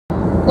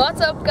What's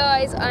up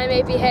guys, I'm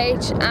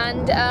APH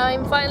and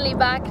I'm finally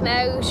back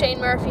now. Shane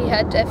Murphy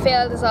had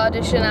failed his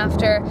audition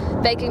after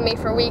begging me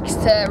for weeks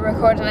to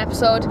record an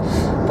episode,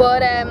 but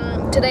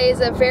today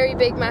is a very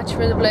big match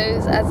for the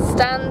Blues. As it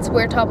stands,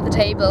 we're top of the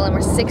table and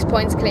we're 6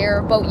 points clear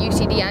of both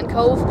UCD and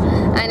Cove,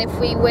 and if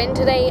we win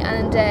today,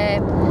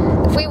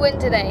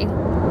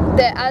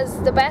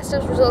 as the best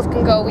of results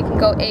can go, we can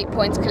go 8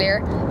 points clear,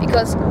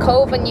 because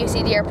Cove and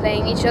UCD are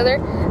playing each other,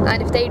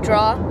 and if they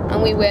draw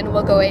and we win,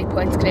 we'll go 8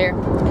 points clear.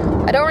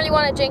 I don't really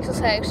want to jinx us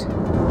out,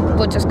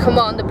 but just come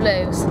on the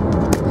Blues.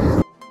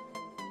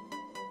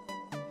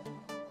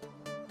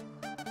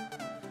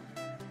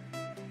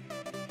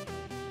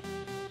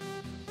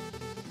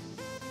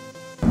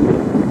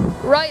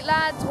 Right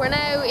lads, we're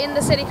now in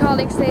the City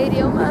Calling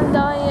Stadium and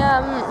I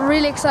am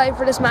really excited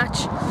for this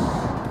match,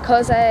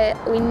 because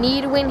we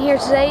need a win here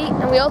today,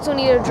 and we also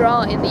need a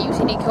draw in the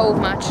UCD Cove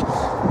match.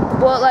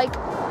 But like,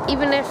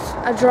 even if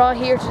a draw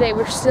here today,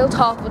 we're still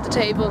top of the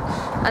table,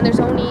 and there's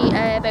only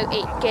about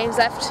 8 games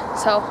left,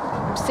 so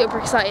I'm super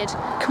excited.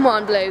 Come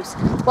on Blues,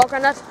 walk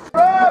around that.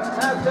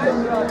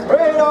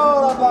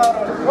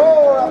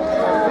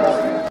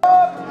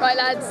 Right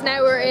lads,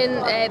 now we're in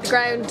the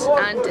ground,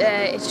 and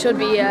it should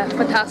be a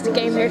fantastic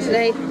game here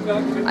today.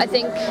 I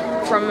think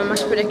from a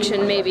match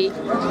prediction, maybe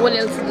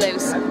 1-0 to the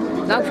Blues.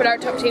 Longford are our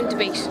top team to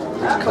beat.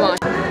 Come on.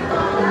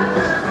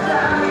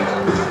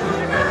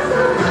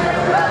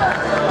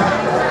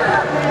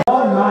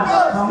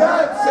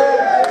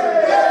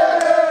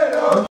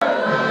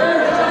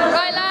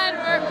 Right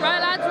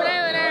lads, we're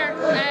now in our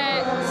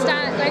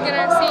stand, like in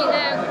our seat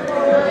now.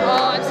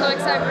 Oh, I'm so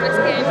excited for this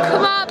game.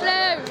 Come on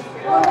Blues!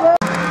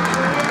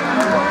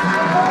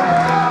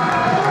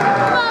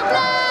 Come on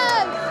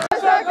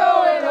Blues! They're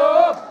going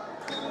up!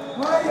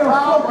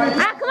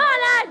 Ah, come on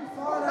lads!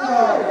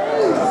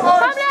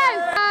 Come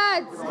Blues!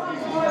 Lads!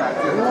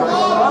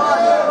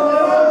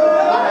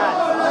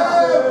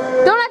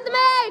 Don't let them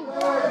in!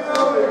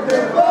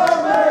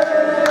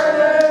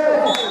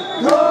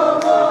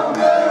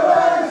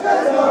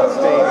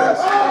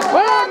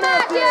 Well,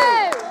 Matthew!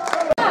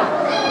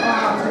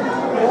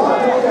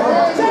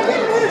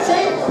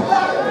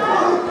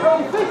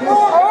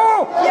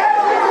 Oh! Yes!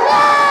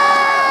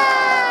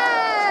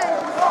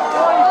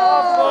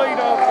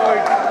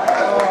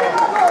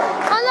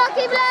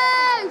 Unlucky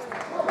Blues!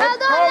 Well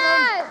done,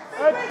 lads!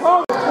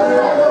 Well done!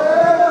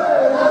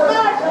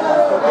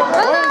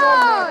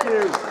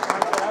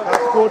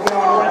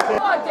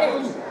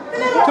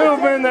 Two of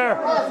them in there.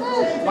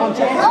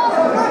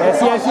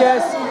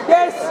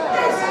 Yes.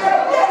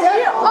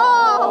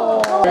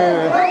 Oh!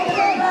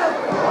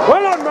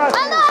 Well done, Matt.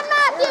 Well done,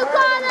 Matthew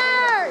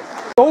Connors!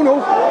 Oh no.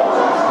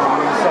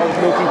 Sounds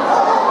lucky.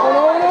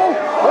 Oh no.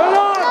 Well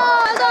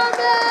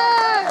done!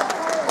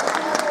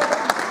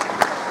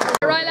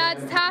 Right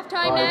lads, it's half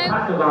time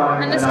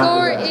now, and the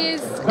score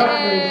is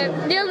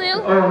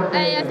 0-0.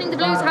 I think the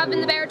Blues have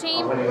been the better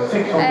team.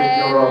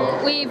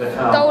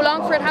 Though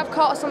Longford have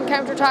caught some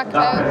counter-attack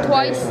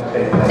twice,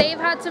 they've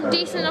had some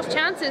decent enough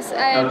chances.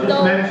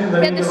 Though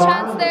they had this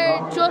chance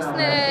there just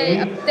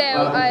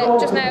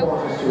now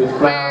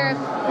where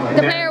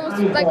the player was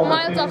like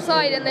miles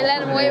offside and they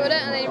let him away with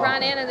it, and they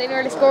ran in and they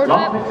nearly scored with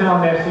it.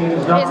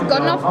 It isn't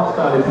good enough.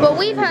 But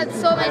we've had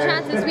so many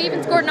chances. We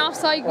even scored an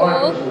offside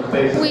goal.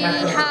 We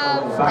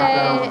have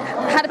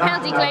had a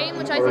penalty claim,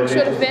 which I think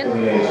should have been.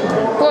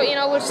 But you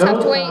know, we'll just have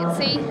to wait and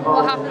see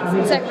what happens in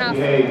the second half.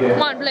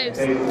 Come on Blues!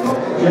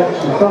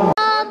 Come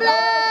on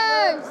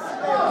Blues!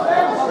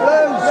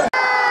 Blues!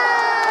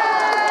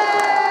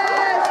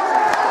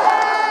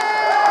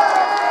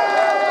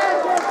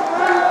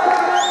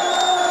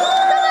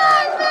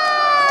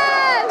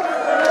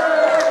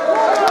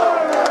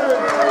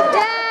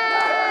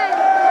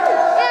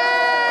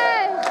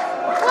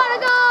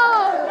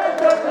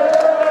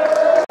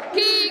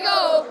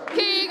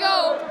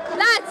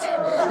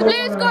 The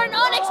Blues scored an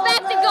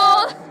unexpected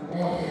goal.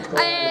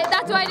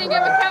 That's why I didn't give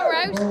a counter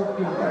out.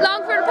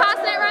 Longford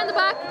passing it around the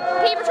back.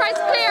 Keeper tries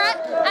to clear it,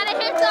 and it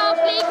hits off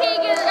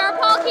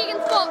Paul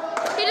Keegan's foot.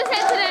 He just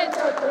hits it in.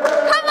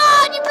 Come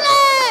on, you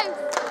Blues!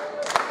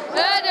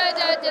 Yeah,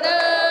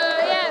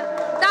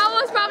 that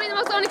was probably the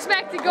most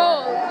unexpected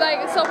goal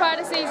so far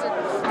this season.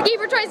 The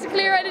keeper tries to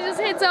clear it, and it just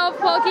hits off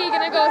Paul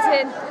Keegan and goes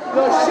in.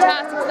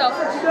 Fantastic stuff.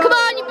 Come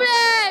on, you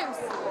Blues!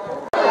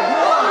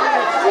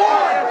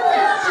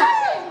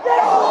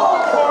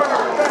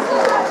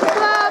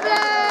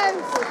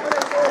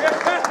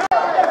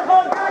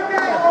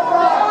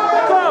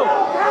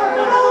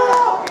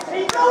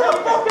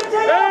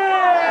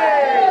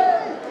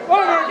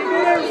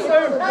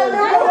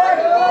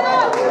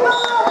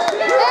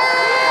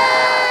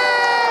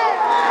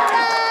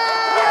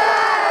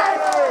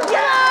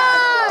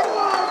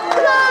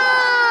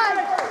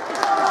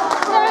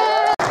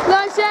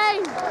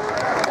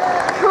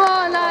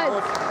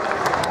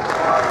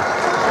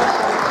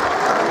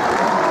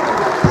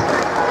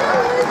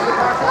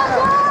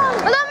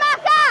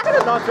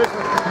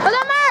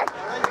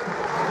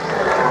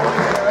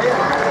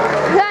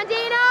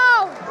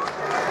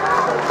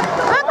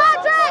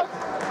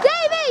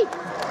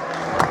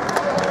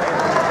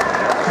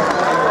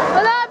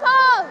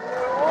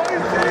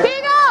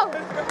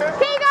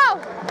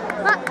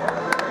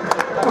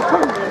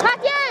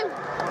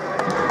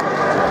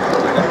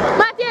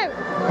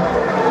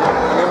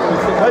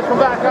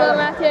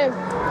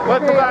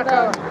 Let the back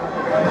out.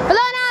 Well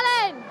done,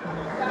 Alan!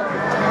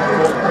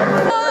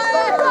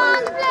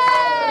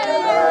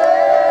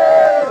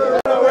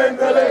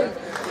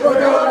 We're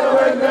gonna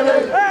win the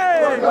league!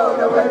 Hey! We're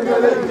gonna win the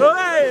league!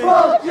 Hey!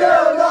 Fuck you,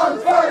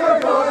 Longford! We're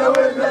gonna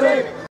win the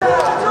league!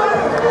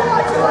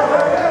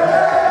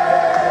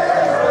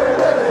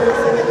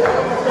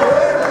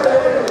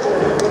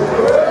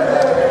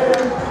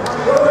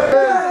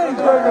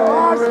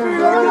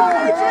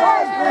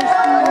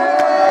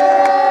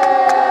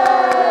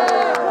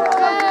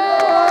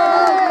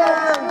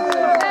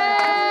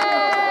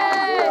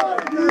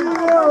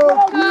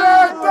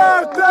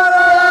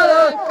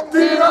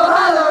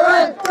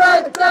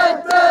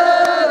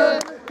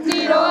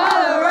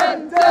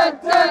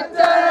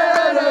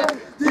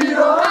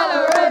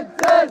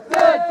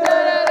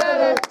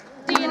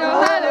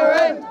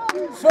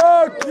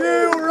 Fuck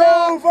you,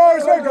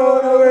 Rovers! We're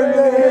gonna win the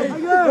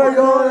league! We're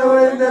gonna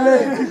win the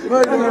league!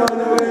 We're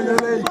gonna win the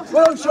league!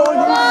 We'll show you!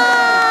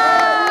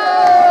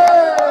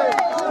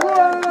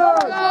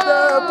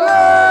 The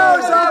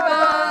Blues are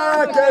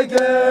back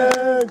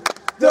again!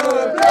 The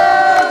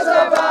Blues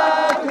are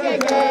back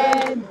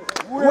again!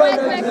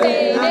 With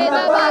McLean in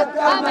the back,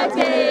 and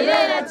McLean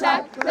in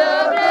attack. The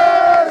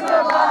Blues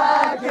are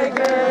back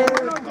again.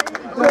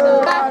 The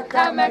back,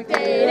 and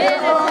McLean in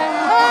attack.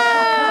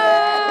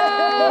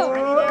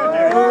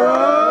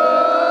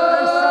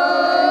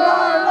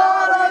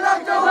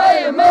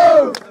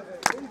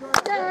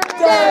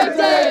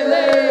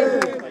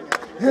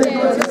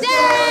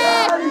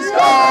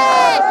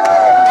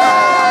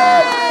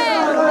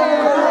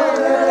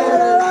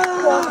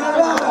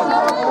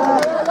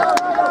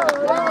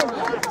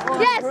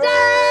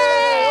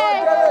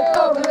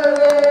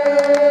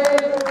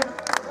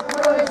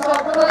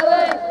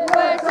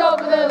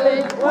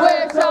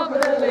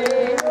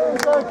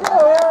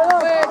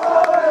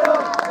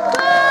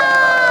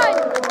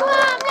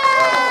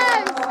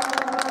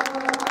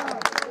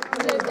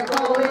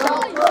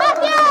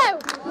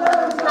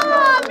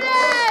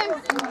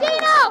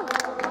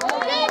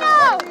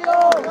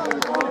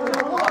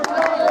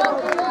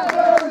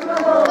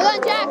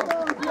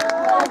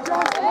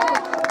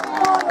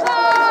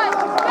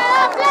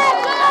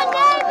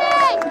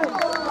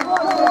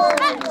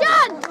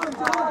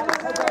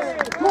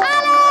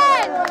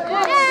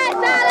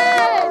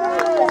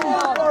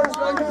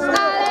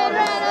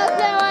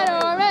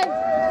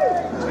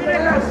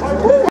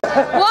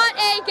 What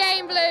a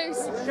game, Blues!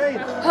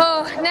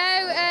 Oh, now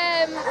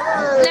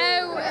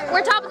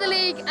we're top of the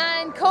league,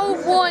 and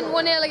Cove won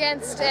 1-0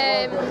 against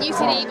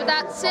UCD, but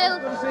that's still.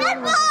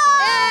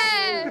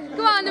 Yeah,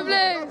 go on the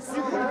Blues!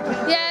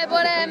 Yeah,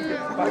 but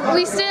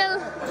we still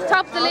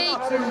top of the league.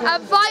 A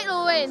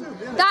vital win.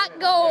 That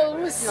goal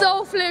was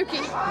so fluky.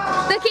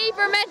 The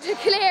keeper meant to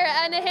clear,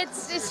 and it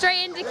hits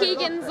straight into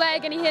Keegan's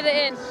leg, and he hit it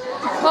in.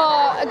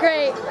 Oh,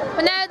 great!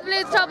 But now the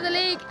Blues top of the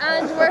league,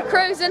 and we're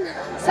cruising.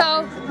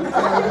 So.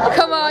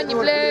 Come on, you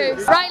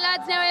Blues. Right,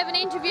 lads, now I have an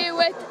interview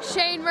with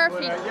Shane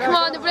Murphy. Come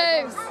on, the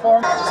Blues.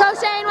 So,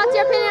 Shane, what's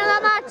your opinion on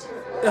that match?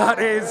 That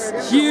is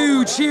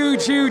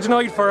huge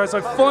night for us.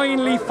 I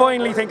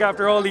finally think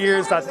after all the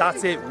years that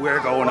that's it, we're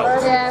going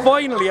up. Yeah.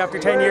 Finally, after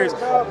 10 years,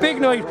 big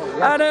night,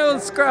 an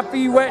old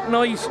scrappy wet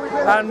night,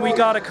 and we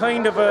got a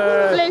kind of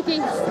a fluky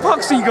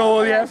poxy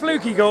goal, yeah,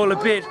 fluky goal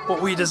a bit,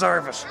 but we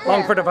deserve it. Yeah.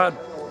 Longford have had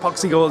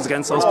poxy goals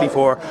against us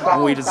before,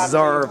 and we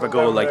deserve a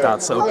goal like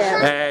that. So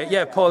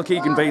yeah, Paul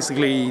Keegan,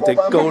 basically the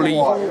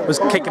goalie was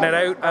kicking it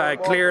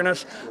out, clearing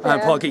it,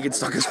 and Paul Keegan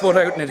stuck his foot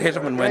out and it hit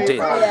him and went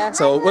in.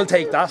 So we'll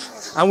take that.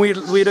 And we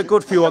had a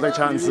good few other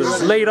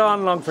chances. Late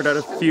on, Longford had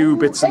a few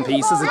bits and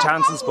pieces of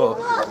chances, but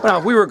no,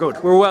 we were good.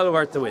 We were well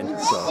worth the win.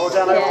 So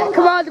yeah.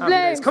 Come on, the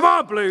Blues. Come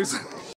on, Blues.